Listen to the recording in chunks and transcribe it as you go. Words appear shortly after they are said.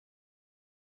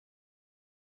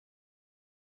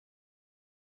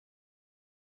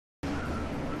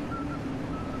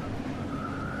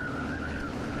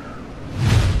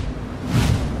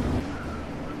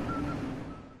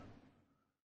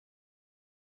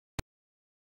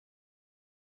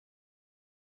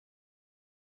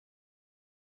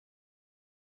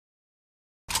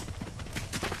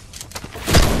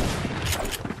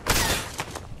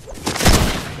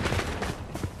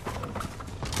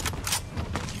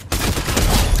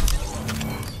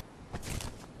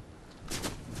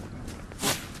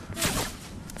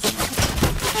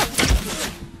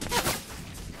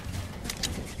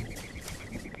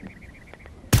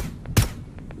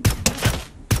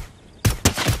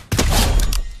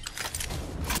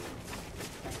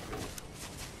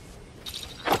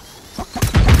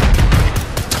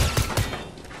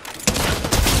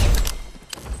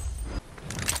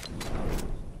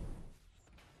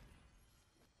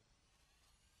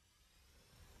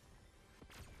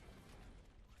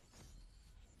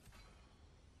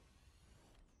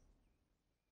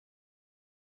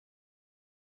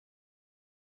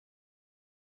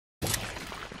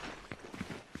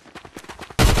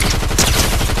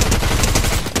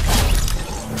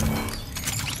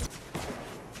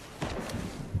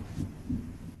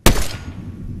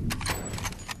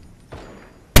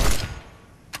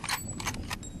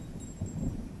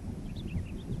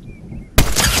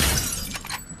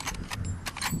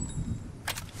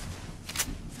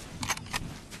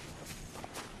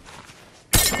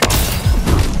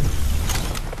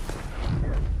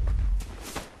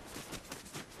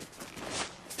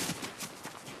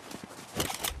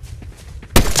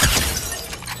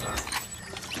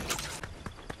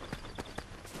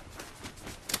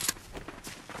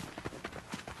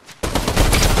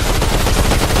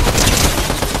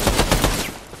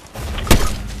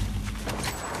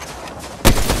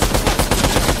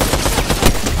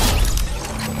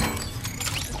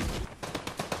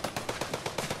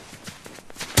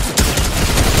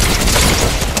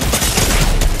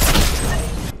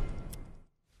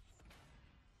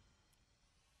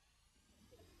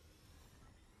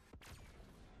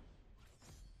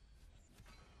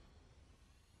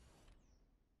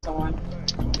Someone.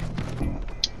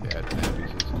 Yeah, it's in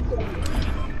pieces.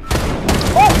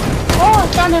 Oh! Oh, I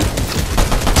found him!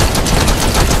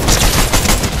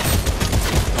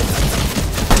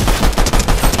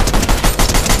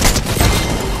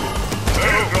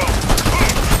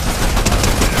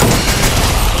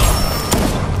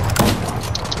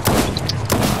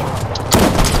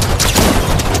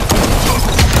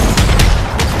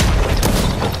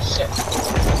 Shit.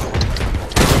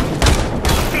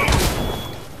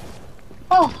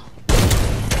 Oh!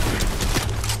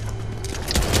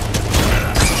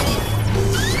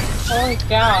 Holy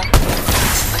cow.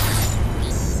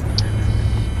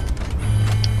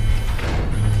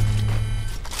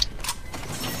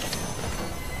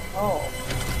 Oh.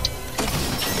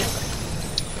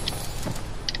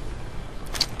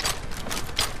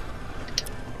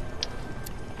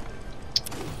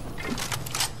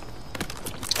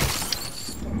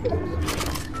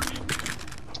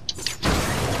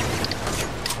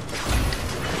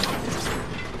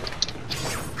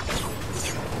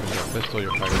 Pistol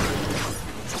you're fighting.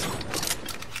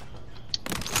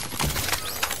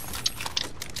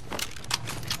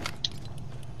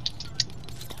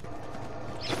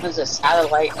 There's a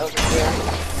satellite over here.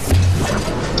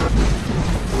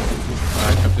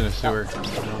 I jumped in a sewer. I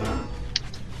don't know.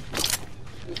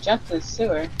 You jumped in the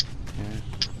sewer. Yeah.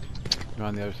 I'm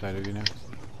on the other side of you now.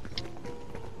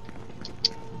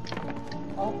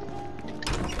 Oh.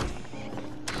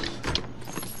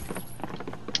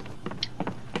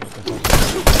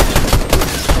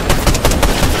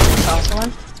 Saw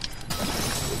someone?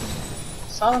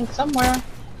 Saw him somewhere.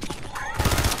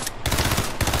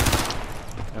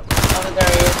 Yep. Oh,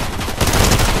 there he is.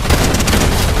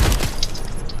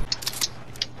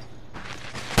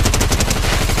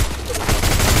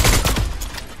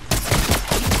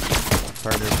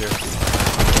 Partners here.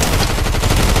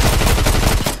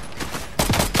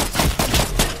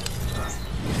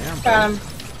 Yeah, I'm Got him.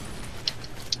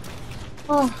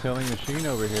 Oh. killing machine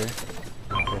over here.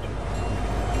 I'll catch you.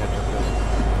 Catch up this.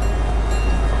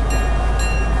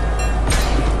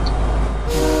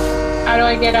 How do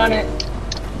I get on it?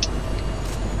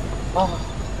 Oh.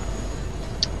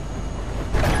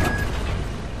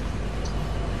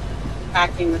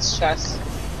 Hacking this chest.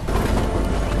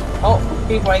 Oh,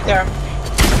 people right there.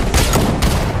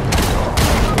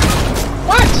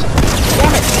 What?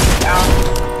 Damn it. Down.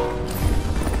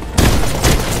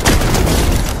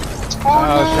 Oh, I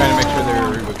was trying to make sure they were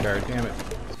a reboot card. Damn it.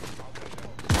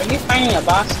 Are you finding a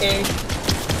boss, Dave?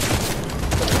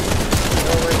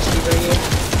 Overachiever, you.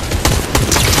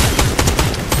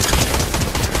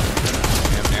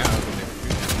 Damn, now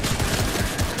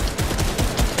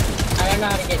I don't know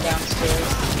how to get downstairs.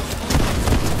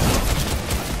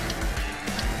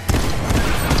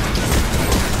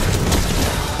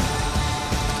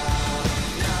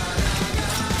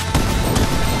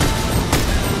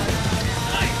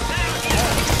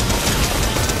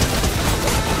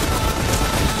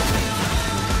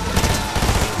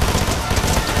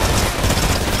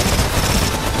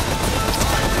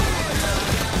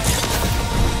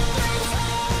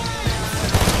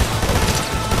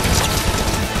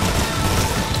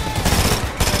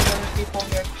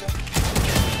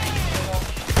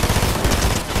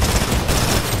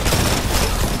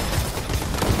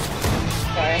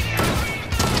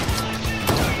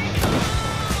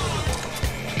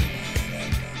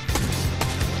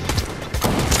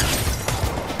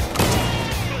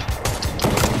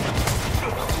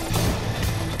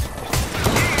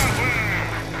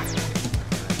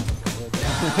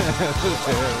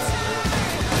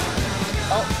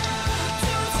 Oh.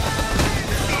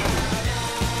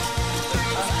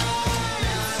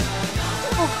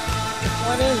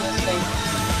 What is this thing?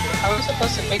 Are we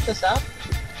supposed to pick this up?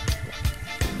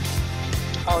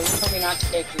 Oh, you told me not to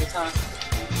take these, huh?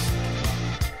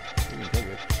 You can take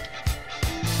it.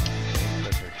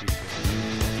 That's our key.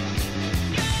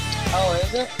 Oh,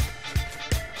 is it?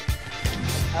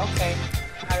 Okay.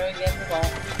 How do we get in the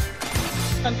vault?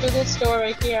 Come through this door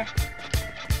right here.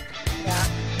 Yeah.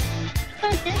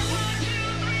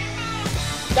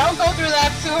 Don't go through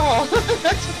that sewer hole.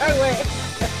 That's far away.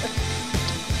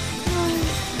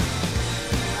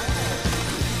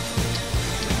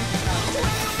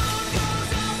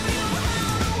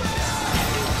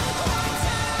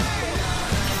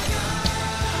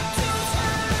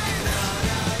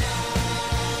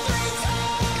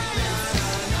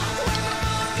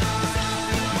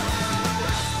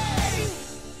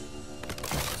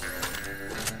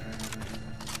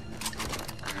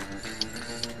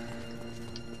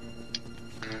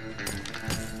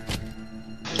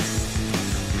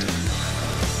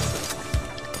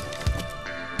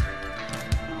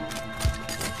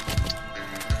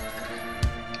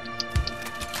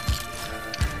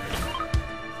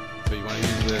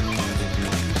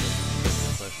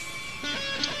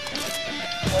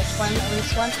 which one? At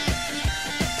least once?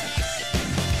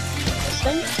 This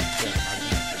thing?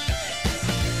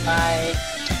 Bye.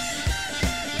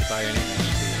 Buy anything.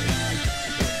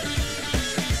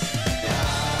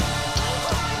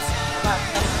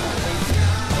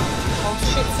 Oh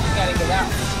shit, you gotta get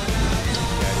out.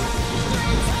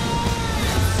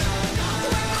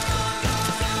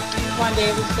 Come on,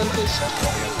 Dave, let's go to the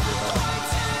circle.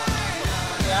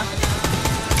 Yeah?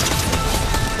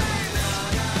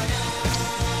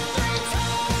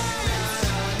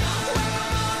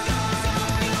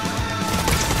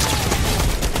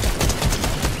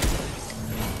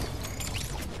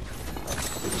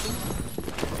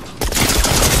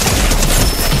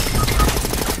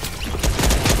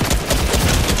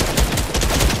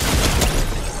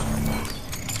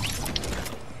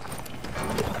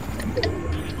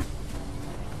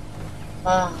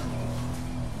 Ah.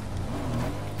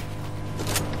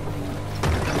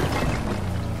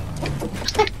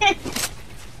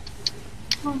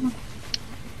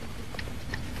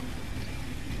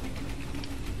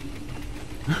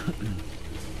 You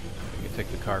can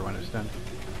take the car when it's done.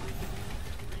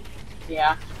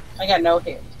 Yeah, I got no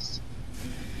hits.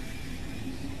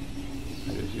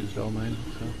 I just used all mine,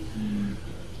 so.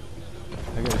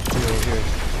 I got a shield here.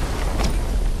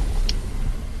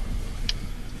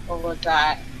 What was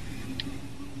that?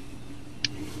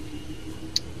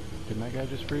 Did my guy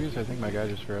just freeze? I think my guy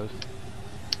just froze.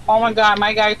 Oh my god,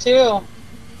 my guy too.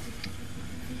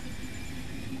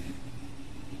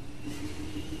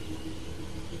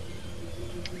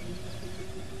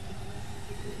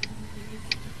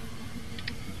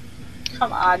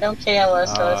 Come on, don't kill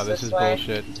us. This is way.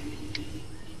 bullshit.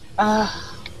 Come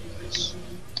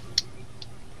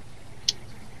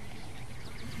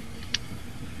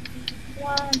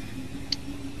on.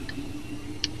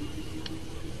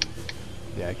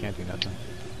 Yeah, I can't do nothing.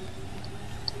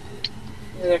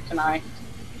 Neither can I. It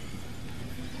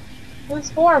was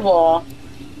horrible.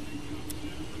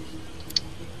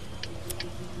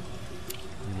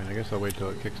 I mean, I guess I'll wait till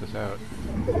it kicks us out.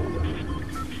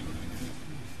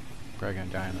 Probably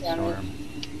gonna die in the storm.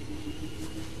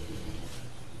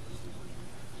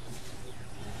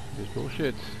 This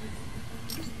bullshit.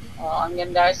 Oh, I'm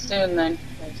gonna die soon then.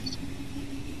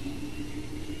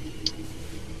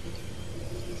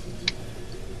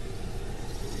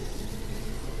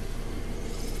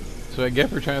 So I get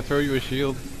for trying to throw you a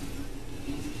shield.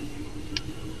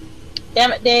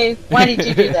 Damn it, Dave. Why did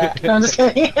you do that? No, I'm just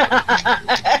kidding.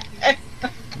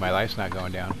 My life's not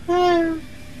going down.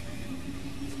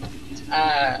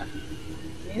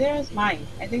 Neither is mine.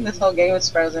 I think this whole game was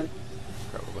frozen.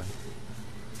 Probably.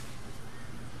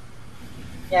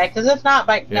 Yeah, because if not,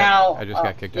 by now... I just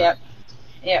got kicked out. out.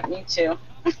 Yep, me too.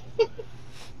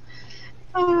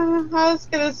 I was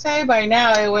gonna say by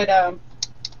now it would,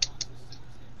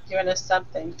 given us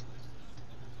something.